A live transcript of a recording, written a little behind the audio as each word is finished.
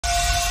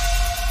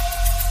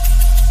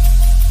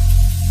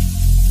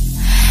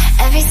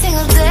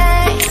single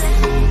day.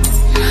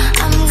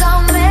 I'm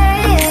gonna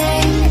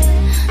make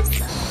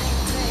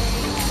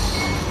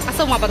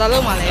ส่งมาปัตตานี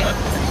มาเลย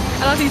แ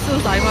ล้วที่สุด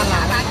สายมาแ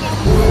ล้ว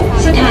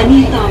สถานี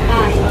ต่อไป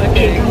เอ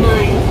กมั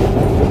ย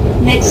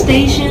Next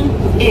station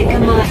เอก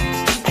มัย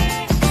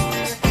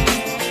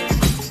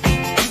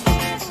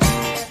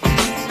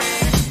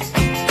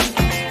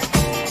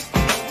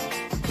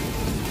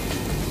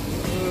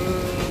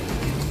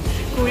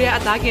ကိုရီးယား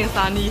အသားကင်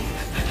စာနီး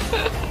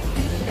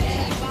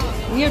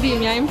ငါဒီအ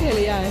များကြီးထည့်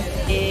လိုက်ရတယ်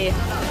အေး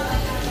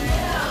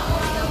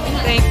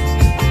Thank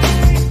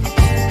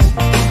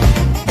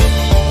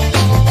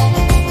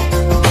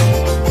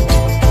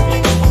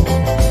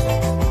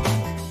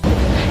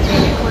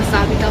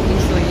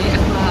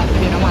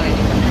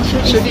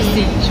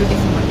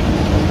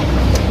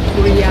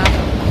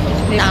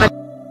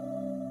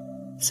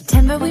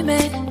September we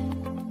met,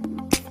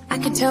 I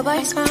could tell by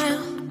your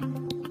smile.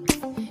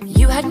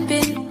 You hadn't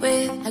been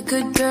with a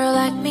good girl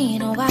like me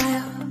in a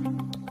while.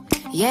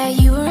 Yeah,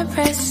 you were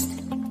impressed,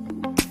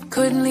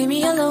 couldn't leave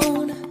me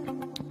alone.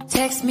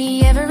 Text me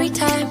every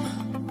time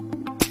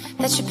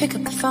that you pick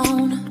up the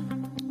phone.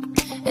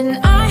 And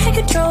I had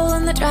control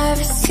in the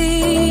driver's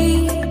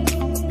seat,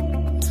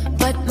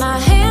 but my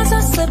hands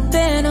are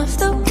slipping off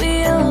the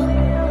wheel.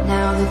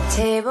 Now the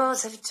tables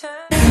have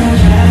turned.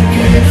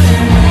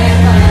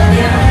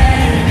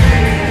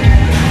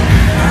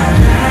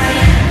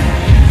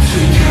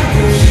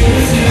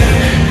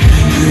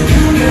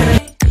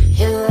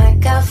 You're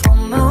like a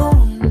full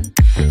moon,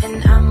 and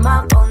I'm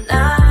up all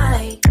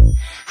night,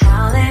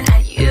 howling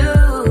at you.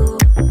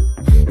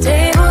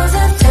 Tables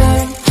have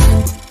turned.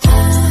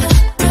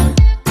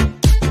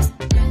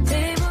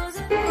 Tables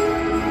have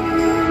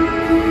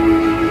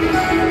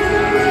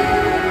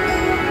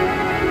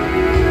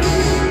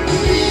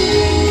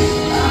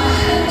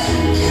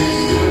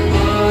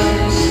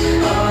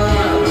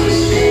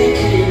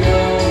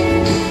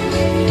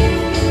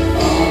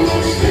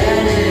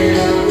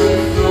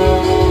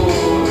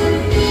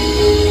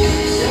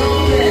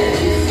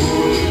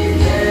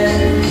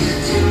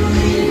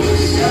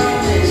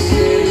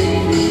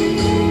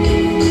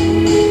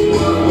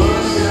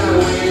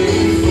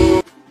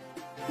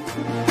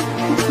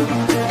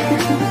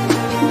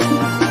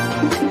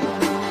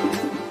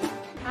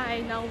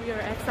Now we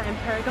are at Siam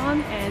Paragon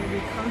and we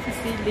come to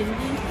see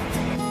Lindy.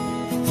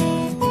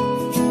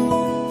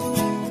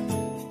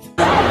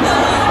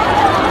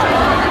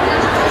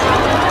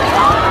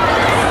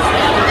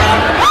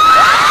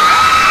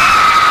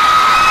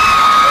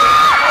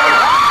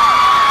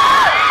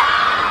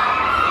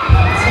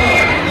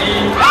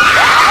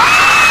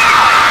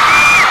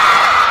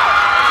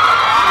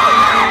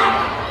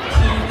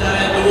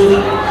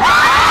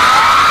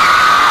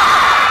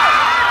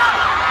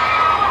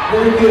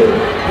 Very good,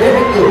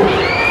 very good.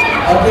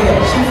 Okay,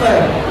 Shifa.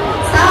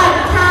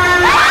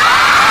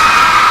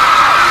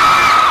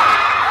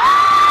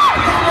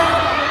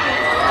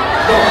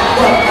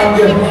 What on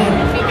your hand?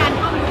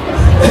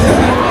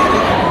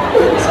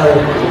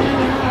 Sorry.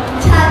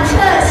 产测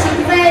行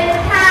飞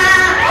它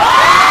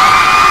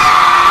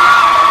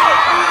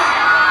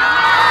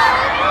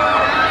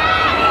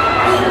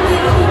叮叮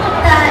叮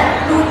的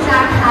路扎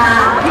卡。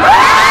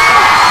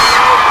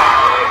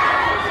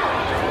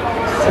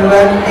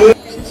78.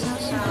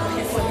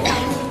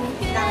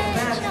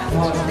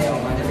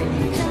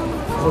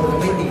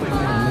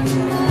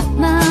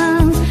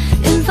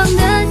 远方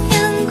的天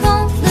空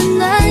暖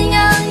暖洋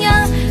洋，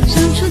像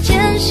初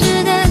见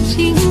时的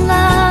晴朗。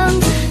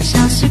小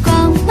时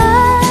光漫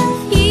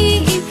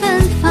溢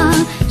芬芳，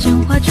真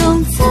花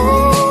种自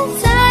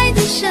在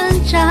的生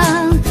长。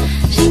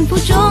幸福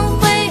中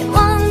回望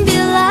别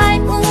来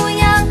无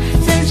恙，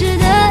再值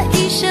得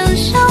一生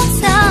收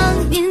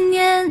藏，念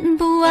念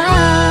不忘。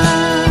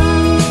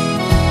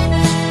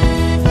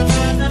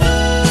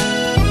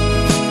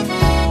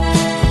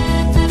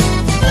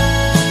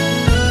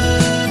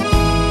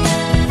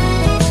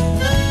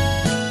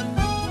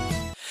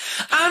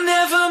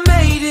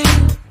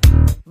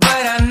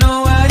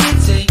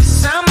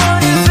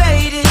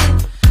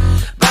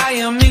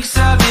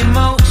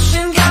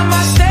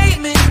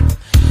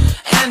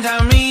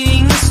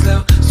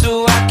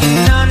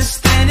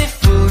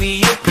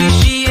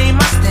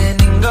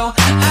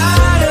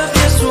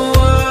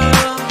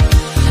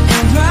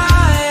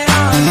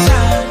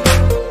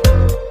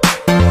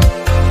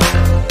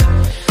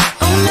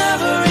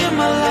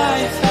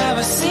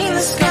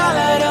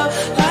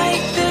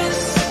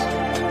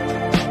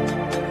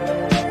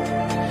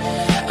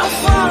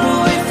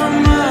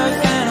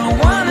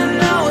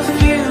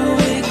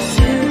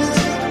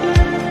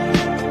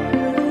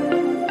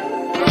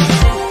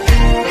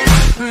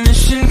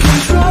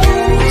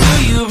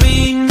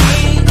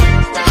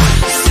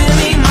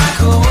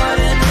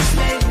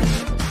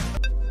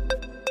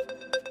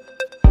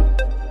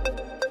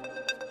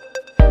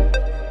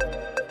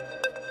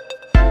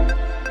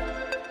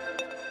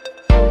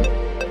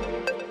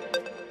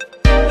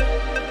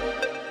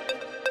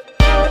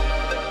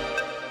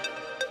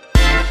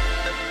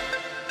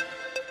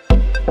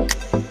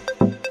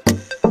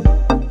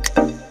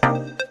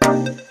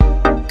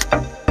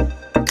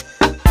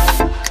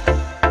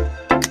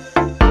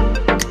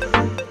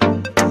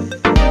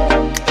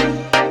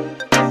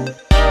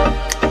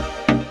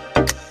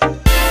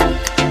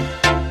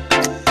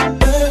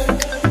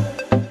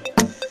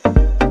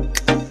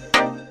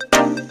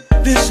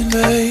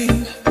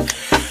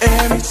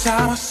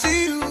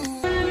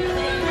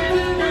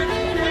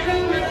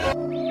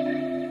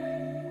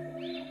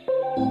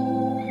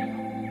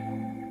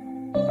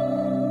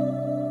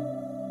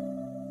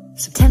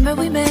September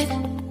we met,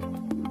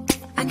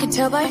 I could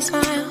tell by your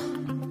smile.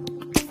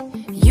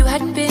 You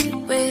hadn't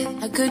been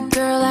with a good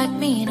girl like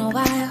me in a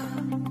while.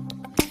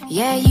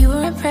 Yeah, you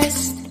were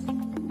impressed,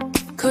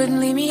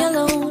 couldn't leave me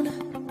alone.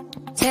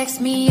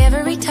 Text me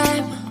every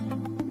time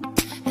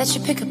that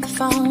you pick up the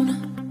phone.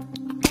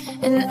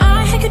 And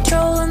I had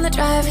control in the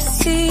driver's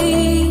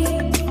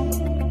seat,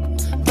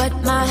 but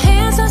my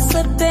hands are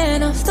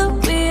slipping off the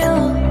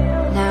wheel.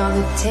 Now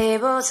the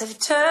tables have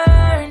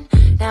turned,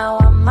 now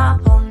I'm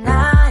up all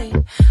night.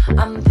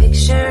 I'm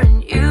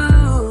picturing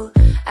you,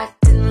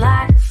 acting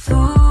like a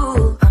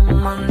fool.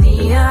 I'm on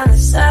the other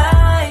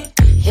side,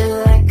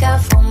 you're like a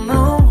full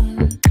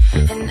moon,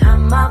 and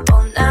I'm up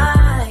all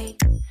night.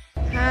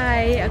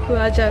 Hi, aku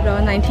aja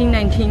ro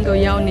 1919 ko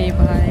yaw ni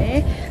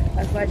bai.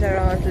 Aku aja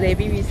ro le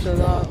bi so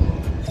lo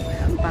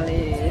ba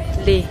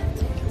le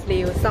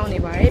ko saung ni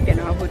bai pian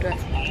lo phu twat.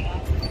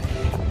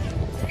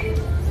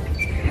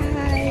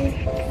 Hi.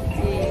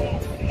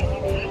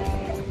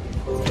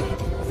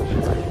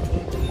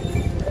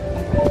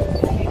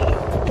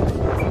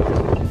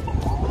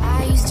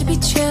 I used to be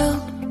chill,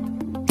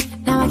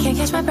 now I can't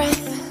catch my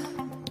breath.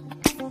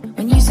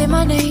 When you say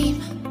my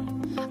name,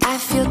 I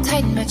feel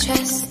tight in my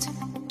chest.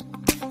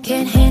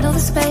 Can't handle the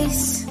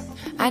space,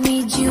 I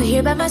need you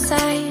here by my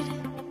side.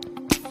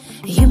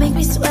 You make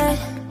me sweat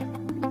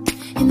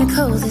in the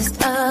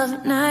coldest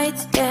of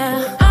nights,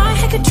 yeah. I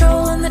had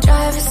control in the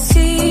driver's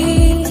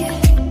seat,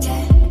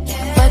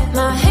 but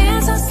my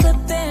hands are slipping